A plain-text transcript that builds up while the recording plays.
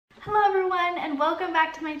Hello everyone and welcome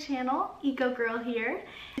back to my channel, EcoGirl here.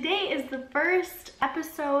 Today is the first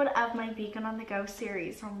episode of my Vegan on the Go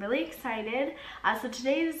series, so I'm really excited. So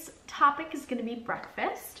today's topic is going to be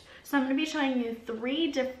breakfast. So I'm going to be showing you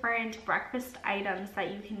 3 different breakfast items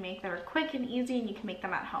that you can make that are quick and easy and you can make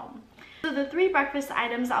them at home. So the 3 breakfast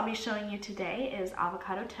items I'll be showing you today is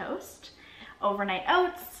avocado toast, overnight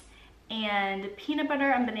oats, and peanut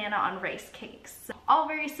butter and banana on rice cakes. All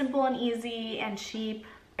very simple and easy and cheap.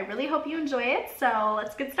 I really hope you enjoy it, so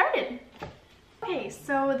let's get started. Okay,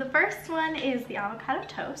 so the first one is the avocado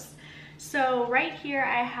toast. So right here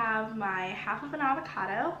I have my half of an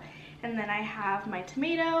avocado, and then I have my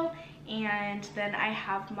tomato, and then I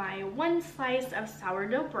have my 1 slice of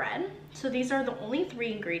sourdough bread. So these are the only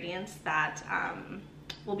 3 ingredients that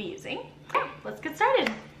we'll be using. Okay, let's get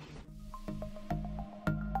started.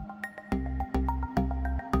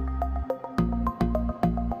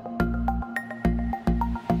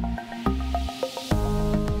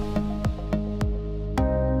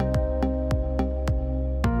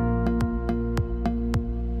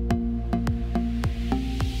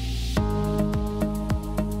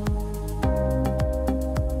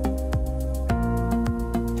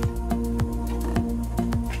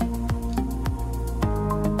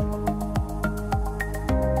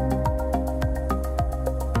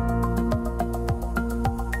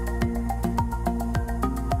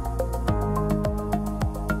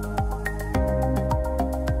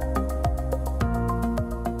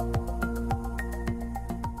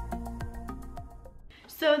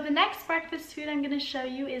 So the next breakfast food I'm going to show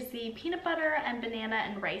you is the peanut butter and banana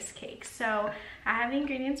and rice cake. So I have the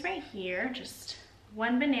ingredients right here, just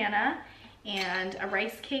 1 banana and a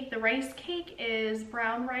rice cake. The rice cake is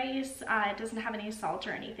brown rice. It doesn't have any salt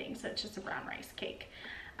or anything, so it's just a brown rice cake.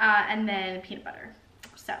 And then peanut butter.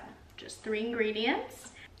 So just 3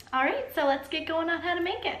 ingredients. All right, so let's get going on how to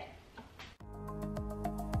make it.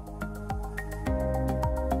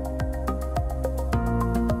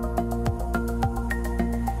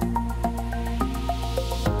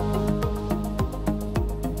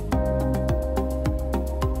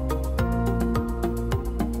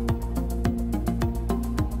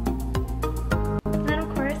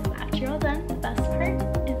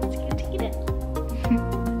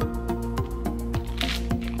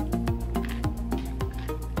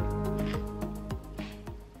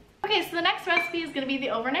 Okay, so the next recipe is going to be the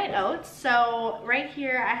overnight oats. So right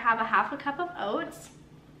here I have a half a cup of oats,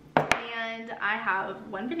 and I have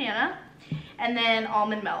 1 banana, and then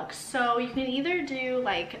almond milk. So you can either do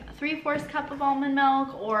like 3/4 cup of almond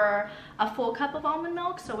milk or a full cup of almond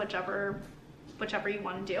milk, so whichever you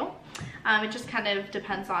want to do. It just kind of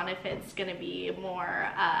depends on if it's going to be more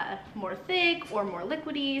thick or more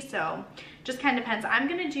liquidy, so just kind of depends. I'm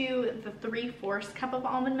going to do the 3/4 cup of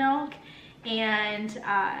almond milk and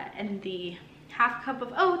the half cup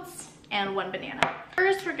of oats and 1 banana.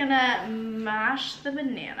 First we're gonna mash the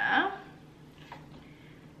banana.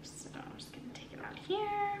 So I'm just gonna take it out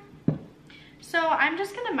here. So I'm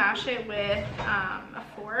just gonna mash it with a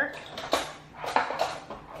fork.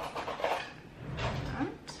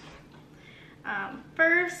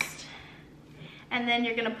 First, and then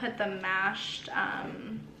you're gonna put the mashed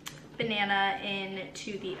banana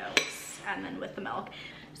into the oats and then with the milk.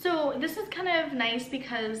 So this is kind of nice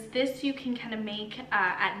because this you can kind of make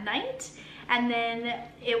at night, and then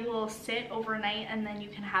it will sit overnight, and then you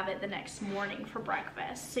can have it the next morning for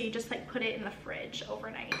breakfast. So you just like put it in the fridge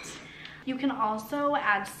overnight. You can also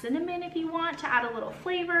add cinnamon if you want to add a little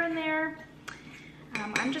flavor in there.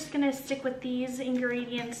 I'm just gonna stick with these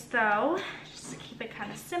ingredients though, just to keep it kind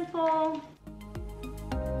of simple.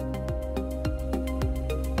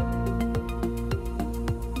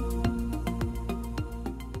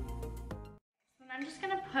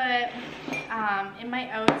 In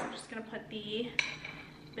my oats, I'm just going to put the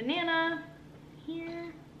banana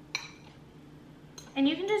here. And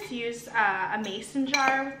you can just use a mason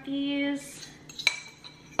jar with these.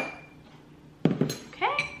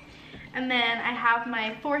 Okay. And then I have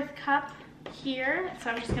my 4th cup here,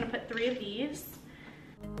 so I'm just going to put 3 of these.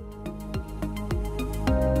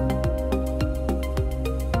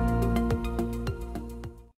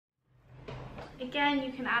 Again,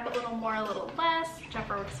 you can add a little more, a little less,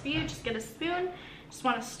 whichever works for you. Just get a spoon, just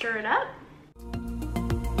want to stir it up.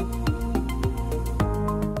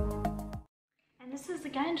 And this is,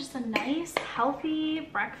 again, just a nice, healthy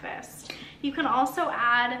breakfast. You can also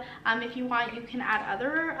add, if you want, you can add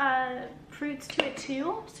other fruits to it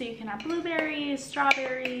too. So you can add blueberries,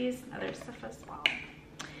 strawberries, and other stuff as well.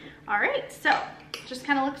 All right, so just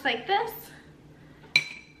kind of looks like this.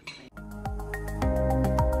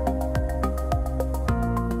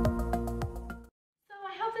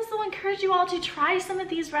 this will encourage you all to try some of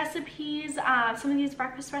these recipes, some of these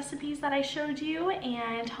breakfast recipes that I showed you,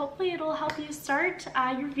 and hopefully it'll help you start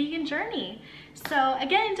your vegan journey. So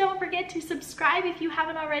again, don't forget to subscribe if you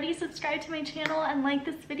haven't already. Subscribe to my channel and like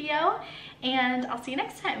this video, and I'll see you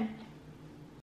next time.